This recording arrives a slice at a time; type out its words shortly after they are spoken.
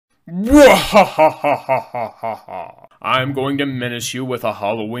I'm going to menace you with a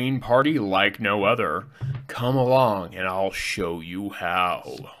Halloween party like no other. Come along and I'll show you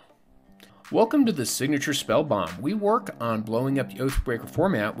how. Welcome to the Signature Spell Bomb. We work on blowing up the Oathbreaker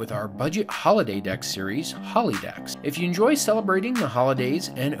format with our budget holiday deck series, HoliDecks. If you enjoy celebrating the holidays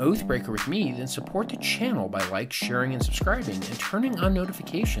and Oathbreaker with me, then support the channel by sharing, and subscribing, and turning on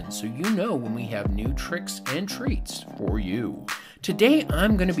notifications so you know when we have new tricks and treats for you. Today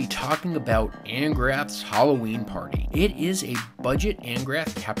I'm going to be talking about Angrath's Halloween Party. It is a budget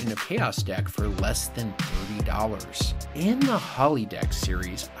Angrath Captain of Chaos deck for less than $30. In the HoliDeck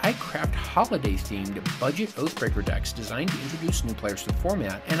series, I craft holiday-themed budget Oathbreaker decks designed to introduce new players to the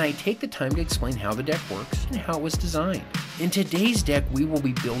format, and I take the time to explain how the deck works and how it was designed. In today's deck, we will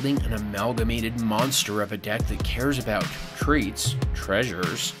be building an amalgamated monster of a deck that cares about treats,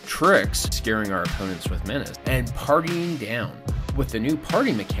 treasures, tricks, scaring our opponents with menace, and partying down. With the new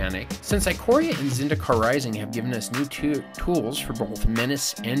party mechanic, since Ikoria and Zendikar Rising have given us new tools for both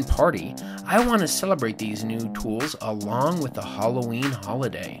Menence and Party, I want to celebrate these new tools along with the Halloween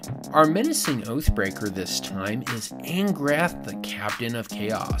holiday. Our menacing Oathbreaker this time is Angrath, the Captain of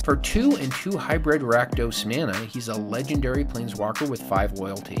Chaos. For 2 and 2 hybrid Rakdos mana, he's a legendary planeswalker with 5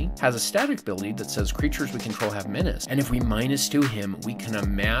 loyalty, has a static ability that says creatures we control have menace, and if we -2 him, we can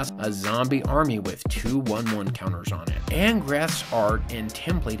amass a zombie army with 2 1/1 counters on it. Angrath's art and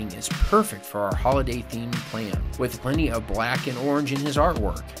templating is perfect for our holiday themed plan, with plenty of black and orange in his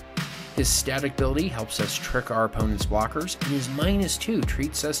artwork. His static ability helps us trick our opponent's blockers, and his -2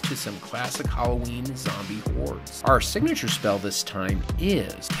 treats us to some classic Halloween zombie hordes. Our signature spell this time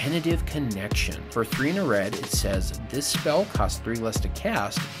is Tentative Connection. For 3 and a red, it says this spell costs 3 less to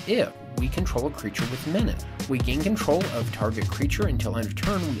cast if we control a creature with menace. We gain control of target creature until end of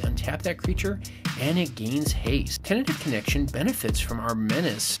turn, we untap that creature, and it gains haste. Tentative Connection benefits from our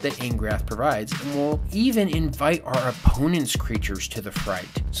menace that Angrath provides, and will even invite our opponent's creatures to the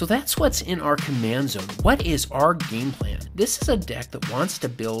fright. So that's what's in our command zone. What is our game plan? This is a deck that wants to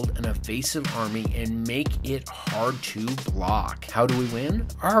build an evasive army and make it hard to block. How do we win?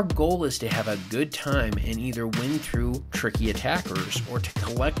 Our goal is to have a good time and either win through tricky attackers or to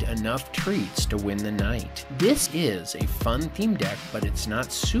collect enough treats to win the night. This is a fun themed deck, but it's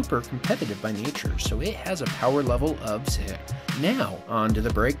not super competitive by nature, so it has a power level of 6. Now, on to the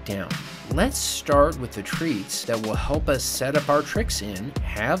breakdown. Let's start with the treats that will help us set up our tricks in,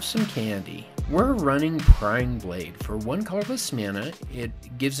 have some candy. We're running Prying Blade. For 1 colorless mana, it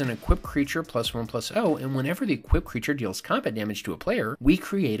gives an equipped creature +1/+0, and whenever the equipped creature deals combat damage to a player, we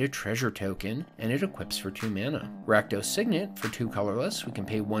create a treasure token, and it equips for 2 mana. Rakdos Signet, for 2 colorless, we can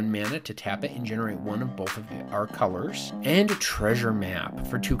pay 1 mana to tap it and generate 1 of both of our colors. And Treasure Map.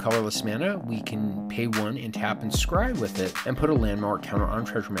 For 2 colorless mana, we can pay 1 and tap and scry with it, and put a landmark counter on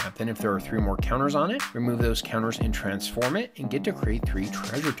Treasure Map. Then if there are 3 more counters on it, remove those counters and transform it, and get to create 3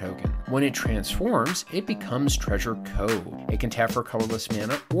 treasure tokens. When it transforms, it becomes Treasure Code. It can tap for colorless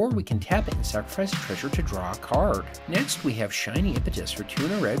mana, or we can tap it and sacrifice a treasure to draw a card. Next, we have Shiny Impetus. For 2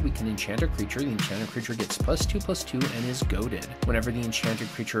 and a red, we can enchant a creature. The enchanted creature gets +2/+2 and is goaded. Whenever the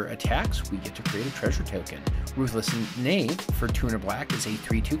enchanted creature attacks, we get to create a treasure token. Ruthless Knave, for 2 and a black, is a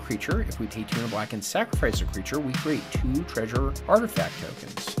 3/2 creature. If we pay 2 and a black and sacrifice a creature, we create 2 treasure artifact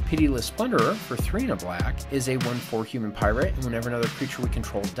tokens. Pitiless Plunderer, for 3 and a black, is a 1/4 human pirate, and whenever another creature we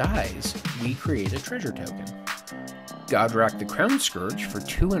control dies, we create a treasure token. Godrak the Crown Scourge, for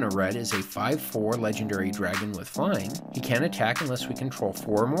 2 and a red, is a 5/4 legendary dragon with flying. He can't attack unless we control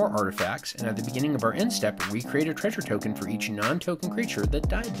 4 or more artifacts, and at the beginning of our end step, we create a treasure token for each non-token creature that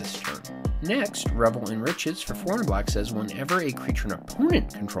died this turn. Next, Revel in Riches, for 4 and a black, says whenever a creature an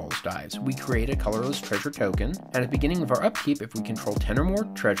opponent controls dies, we create a colorless treasure token, and at the beginning of our upkeep, if we control 10 or more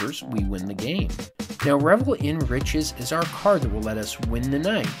treasures, we win the game. Now, Revel in Riches is our card that will let us win the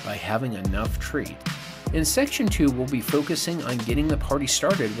night by having enough treat. In Section 2, we'll be focusing on getting the party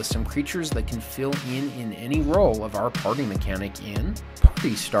started with some creatures that can fill in any role of our party mechanic in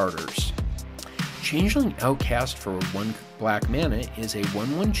Party Starters. Changeling Outcast, for 1 black mana, is a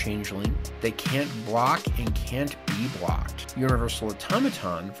 1/1 changeling that can't block and can't be blocked. Universal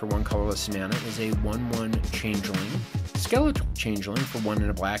Automaton, for 1 colorless mana, is a 1/1 changeling. Skeletal Changeling, for 1 and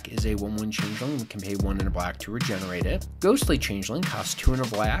a black, is a 1/1 changeling. We can pay 1 and a black to regenerate it. Ghostly Changeling costs 2 and a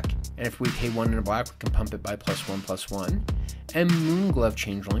black, and if we pay 1 and a black, we can pump it by +1/+1. And Moonglove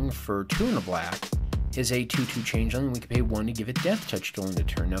Changeling, for 2 and a black, is a 2/2 changeling, and we can pay 1 to give it Death Touch till end of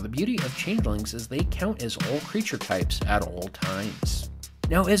turn. Now, the beauty of changelings is they count as all creature types at all times.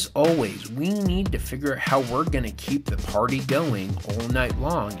 Now, as always, we need to figure out how we're going to keep the party going all night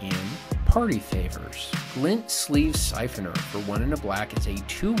long in party favors. Glint Sleeve Siphoner for 1 and a black is a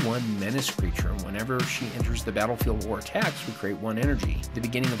 2/1 menace creature, and whenever she enters the battlefield or attacks, we create 1 energy. At the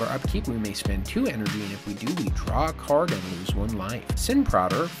beginning of our upkeep, we may spend 2 energy, and if we do, we draw a card and lose 1 life. Sin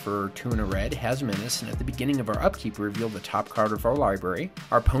Prodder for 2 and a red has menace, and at the beginning of our upkeep, we reveal the top card of our library.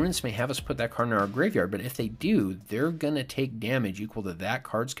 Our opponents may have us put that card in our graveyard, but if they do, they're gonna take damage equal to that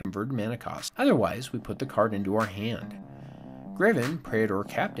card's converted mana cost. Otherwise, we put the card into our hand. Griven, Praetor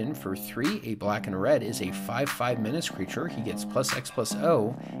Captain for 3, a black and a red, is a 5/5 menace creature. He gets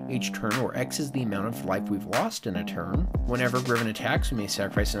 +X/+O each turn, where X is the amount of life we've lost in a turn. Whenever Griven attacks, we may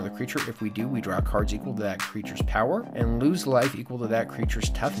sacrifice another creature. If we do, we draw cards equal to that creature's power and lose life equal to that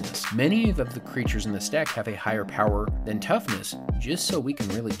creature's toughness. Many of the creatures in this deck have a higher power than toughness, just so we can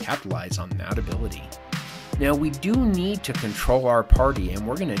really capitalize on that ability. Now, we do need to control our party, and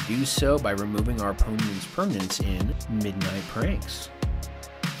we're going to do so by removing our opponent's permanents in Midnight Pranks.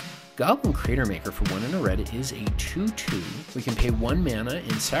 Goblin Crater Maker for 1 and a red is a 2/2. We can pay 1 mana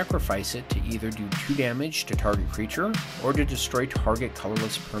and sacrifice it to either do 2 damage to target creature or to destroy target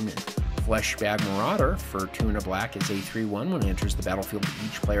colorless permanent. Fleshbag Marauder for 2 and a black is a 3/1. When it enters the battlefield,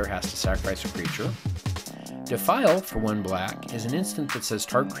 each player has to sacrifice a creature. Defile for 1 black is an instant that says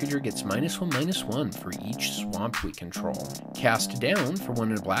target creature gets -1/-1 for each swamp we control. Cast Down for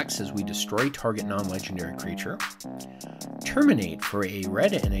 1 and a black says we destroy target non-legendary creature. Terminate for a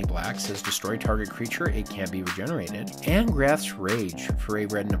red and a black says destroy target creature, it can't be regenerated. Angrath's Rage for a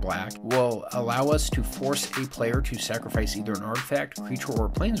red and a black will allow us to force a player to sacrifice either an artifact, creature, or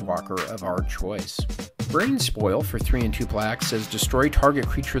planeswalker of our choice. Brain Spoil for 3 and 2 black says destroy target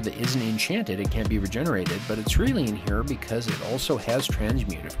creature that isn't enchanted, it can't be regenerated, but it's really in here because it also has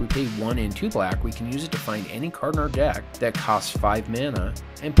Transmute. If we pay 1 and 2 black, we can use it to find any card in our deck that costs 5 mana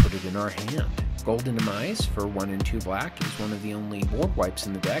and put it in our hand. Golden Demise for 1 and 2 black is one of the only board wipes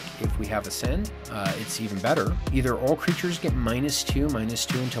in the deck. If we have Ascend, it's even better. Either all creatures get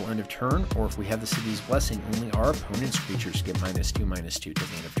 -2/-2 until end of turn, or if we have the City's Blessing, only our opponent's creatures get -2/-2 till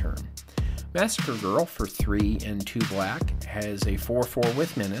the end of turn. Massacre Girl for 3 and 2 black has a 4/4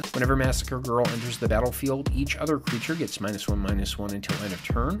 with menace. Whenever Massacre Girl enters the battlefield, each other creature gets -1/-1 until end of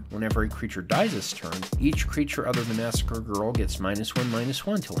turn. Whenever a creature dies this turn, each creature other than Massacre Girl gets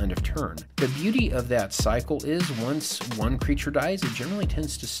 -1/-1 till end of turn. The beauty of that cycle is once one creature dies, it generally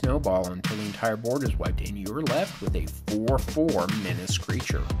tends to snowball until the entire board is wiped and you're left with a 4/4 menace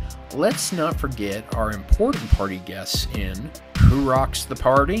creature. Let's not forget our important party guests in Who Rocks the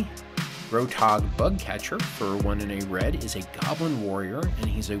Party? Grotog Bugcatcher for 1 and a red is a Goblin Warrior, and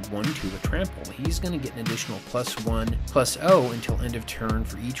he's a 1/2 with Trample. He's going to get an additional +1/+0 until end of turn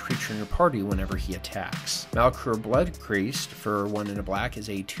for each creature in your party whenever he attacks. Malkur Bloodcreased for 1 and a black is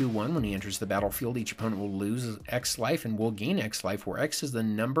a 2/1. When he enters the battlefield, each opponent will lose X life and will gain X life, where X is the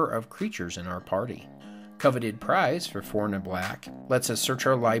number of creatures in our party. Coveted Prize for 4 and a black lets us search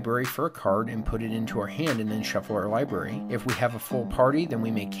our library for a card and put it into our hand and then shuffle our library. If we have a full party, then we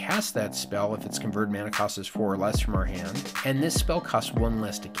may cast that spell if its converted mana cost is 4 or less from our hand, and this spell costs 1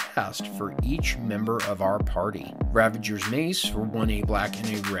 less to cast for each member of our party. Ravager's Mace for 1 a black and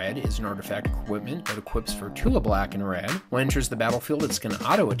a red is an artifact equipment that equips for 2 a black and a red. When it enters the battlefield, it's going to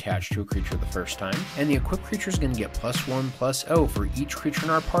auto-attach to a creature the first time, and the equipped creature is going to get +1/+0 for each creature in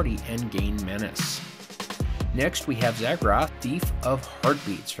our party and gain menace. Next, we have Angrath, Thief of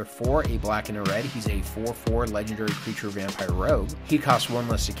Heartbeats for 4 a black and a red. He's a 4/4 legendary creature vampire rogue. He costs 1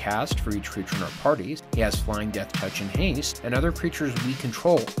 less to cast for each creature in our parties. He has Flying, Death Touch, and Haste, and other creatures we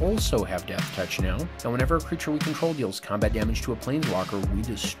control also have Death Touch now. And whenever a creature we control deals combat damage to a planeswalker, we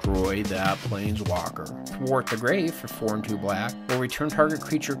destroy that planeswalker. Thwart the Grave for 4 and 2 black will return target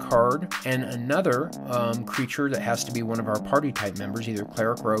creature card and another creature that has to be one of our party type members, either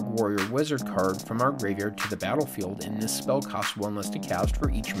Cleric, Rogue, Warrior, Wizard card from our graveyard to the battlefield, and this spell costs 1 less to cast for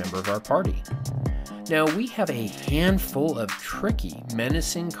each member of our party. Now, we have a handful of tricky,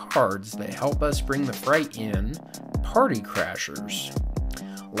 menacing cards that help us bring the fright in. Party Crashers.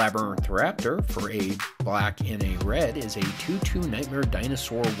 Labyrinth Raptor for a black and a red is a 2/2 Nightmare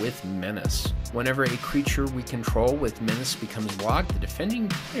Dinosaur with Menace. Whenever a creature we control with Menace becomes blocked, the defending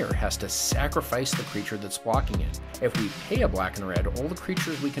player has to sacrifice the creature that's blocking it. If we pay a black and a red, all the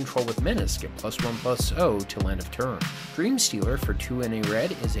creatures we control with Menace get +1/+0 till end of turn. Dreamstealer for 2 and a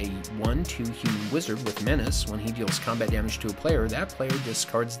red is a 1/2 human wizard with Menace. When he deals combat damage to a player, that player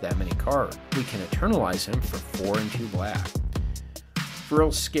discards that many cards. We can eternalize him for 4 and 2 black.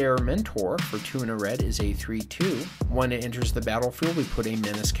 Thrill Scare Mentor for 2 and a red is a 3/2. When it enters the battlefield, we put a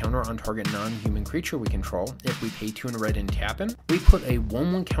menace counter on target non-human creature we control. If we pay 2 and a red and tap him, we put a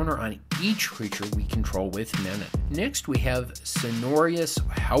 1/1 counter on each creature we control with Menace. Next, we have Sonorous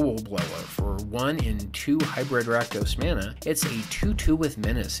Howlblower for 1 and 2 hybrid Rakdos mana. It's a 2/2 with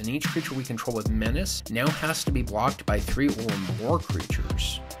Menace, and each creature we control with Menace now has to be blocked by 3 or more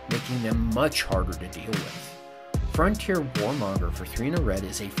creatures, making them much harder to deal with. Frontier Warmonger for 3 and a red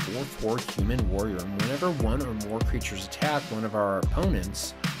is a 4/4 human warrior, and whenever 1 or more creatures attack one of our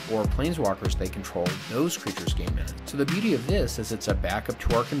opponents or planeswalkers they control, those creatures gain menace. So the beauty of this is it's a backup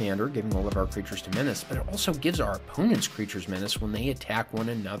to our commander, giving all of our creatures to menace, but it also gives our opponent's creatures menace when they attack one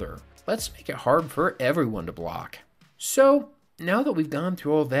another. Let's make it hard for everyone to block. So now that we've gone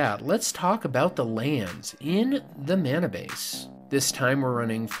through all that, let's talk about the lands in the mana base. This time we're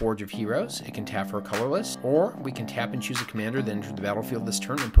running Forge of Heroes. It can tap for a colorless, or we can tap and choose a commander, then enter the battlefield this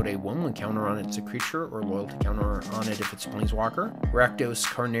turn and put a 1/1 counter on it if it's a creature, or loyalty counter on it if it's a planeswalker. Rakdos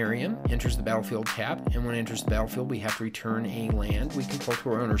Carnarium enters the battlefield tapped, and when it enters the battlefield we have to return a land we control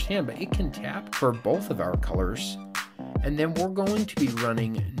to our owner's hand, but it can tap for both of our colors. And then we're going to be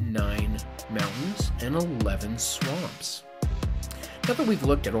running 9 mountains and 11 swamps. Now that we've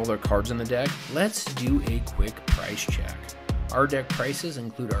looked at all the cards in the deck, let's do a quick price check. Our deck prices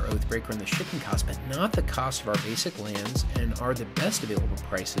include our Oathbreaker and the shipping cost, but not the cost of our basic lands, and are the best available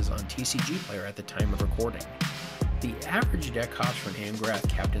prices on TCG Player at the time of recording. The average deck cost for an Angrath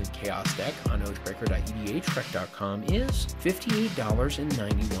Captain of Chaos deck on oathbreaker.edhrec.com is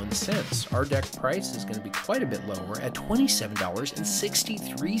 $58.91. Our deck price is going to be quite a bit lower at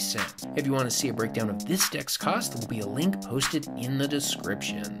 $27.63. If you want to see a breakdown of this deck's cost, there will be a link posted in the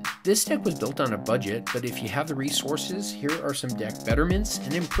description. This deck was built on a budget, but if you have the resources, here are some deck betterments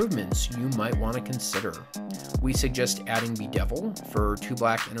and improvements you might want to consider. We suggest adding Bedevil. For 2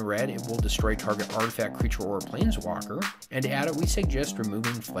 black and a red, it will destroy target artifact, creature, or planeswalker. And to add it, we suggest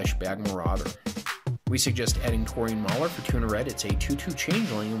removing Fleshbag Marauder. We suggest adding Taurian Mauler for 2 and a red. It's a 2/2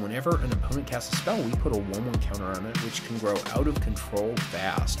 changeling, and whenever an opponent casts a spell, we put a 1/1 counter on it, which can grow out of control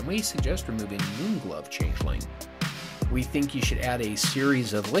fast. And we suggest removing Moonglove Changeling. We think you should add a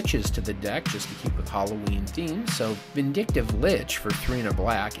series of liches to the deck just to keep with Halloween theme. So Vindictive Lich for 3 and a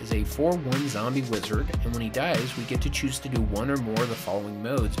black is a 4/1 zombie wizard, and when he dies we get to choose to do 1 or more of the following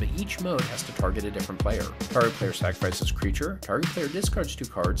modes, but each mode has to target a different player. Target player sacrifices creature, target player discards 2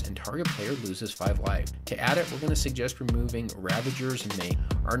 cards, and target player loses 5 life. To add it, we're going to suggest removing Ravager's Mate.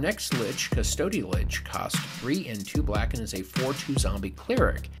 Our next Lich, Custodial Lich, costs 3 and 2 black and is a 4/2 zombie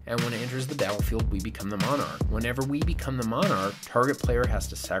cleric, and when it enters the battlefield we become the monarch. Whenever we become the monarch, target player has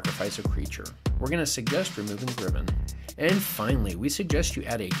to sacrifice a creature. We're going to suggest removing Griven. And finally, we suggest you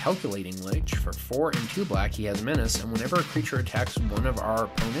add a Calculating Lich. For 4 and 2 black, he has Menace, and whenever a creature attacks one of our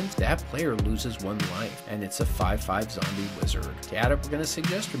opponents, that player loses 1 life, and it's a 5/5 zombie wizard. To add it, we're going to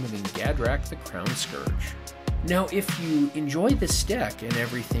suggest removing Gadrak the Crown Scourge. Now, if you enjoy this deck and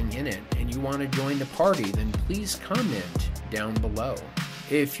everything in it, and you want to join the party, then please comment down below.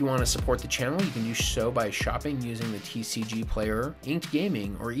 If you want to support the channel, you can do so by shopping using the TCG Player, Inked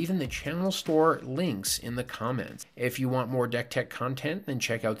Gaming, or even the channel store links in the comments. If you want more deck tech content, then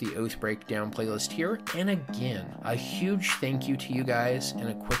check out the Oath Breakdown playlist here. And again, a huge thank you to you guys, and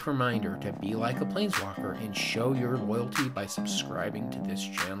a quick reminder to be like a planeswalker and show your loyalty by subscribing to this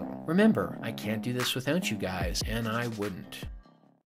channel. Remember, I can't do this without you guys, and I wouldn't.